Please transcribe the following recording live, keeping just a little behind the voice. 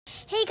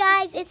Hey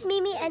guys, it's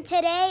Mimi, and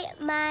today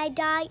my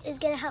dog is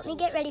going to help me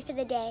get ready for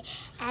the day.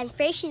 And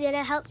first she's going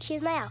to help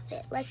choose my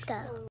outfit. Let's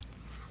go.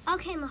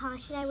 Okay, Maha,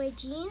 should I wear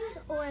jeans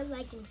or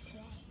leggings today?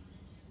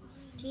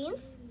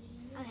 Jeans?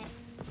 Okay.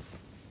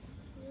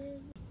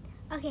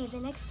 Okay, the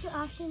next two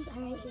options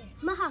are right here.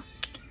 Maha,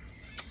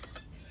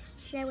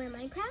 should I wear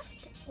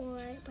Minecraft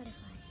or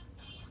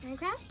butterfly?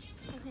 Minecraft?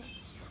 Okay,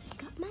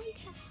 got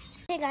Minecraft.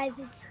 Okay guys,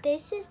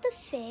 this is the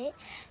fit.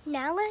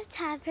 Now let's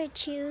have her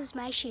choose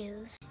my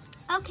shoes.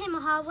 Okay,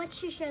 Maha, what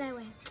shoes should I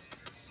wear?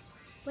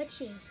 What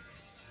shoes?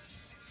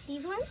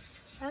 These ones?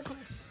 Okay.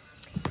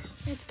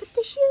 Let's put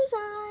the shoes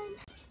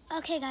on.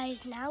 Okay,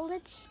 guys, now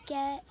let's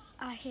get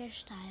our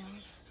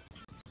hairstyles.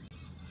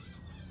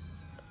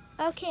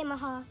 Okay,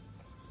 Maha.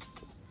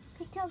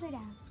 Pigtails are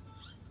down.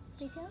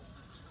 Pigtails?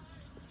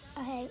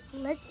 Okay,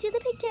 let's do the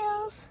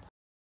pigtails.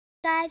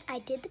 Guys, I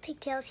did the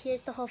pigtails.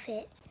 Here's the whole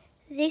fit.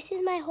 This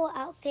is my whole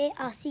outfit.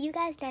 I'll see you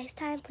guys next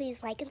time.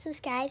 Please like and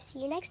subscribe. See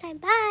you next time.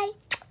 Bye.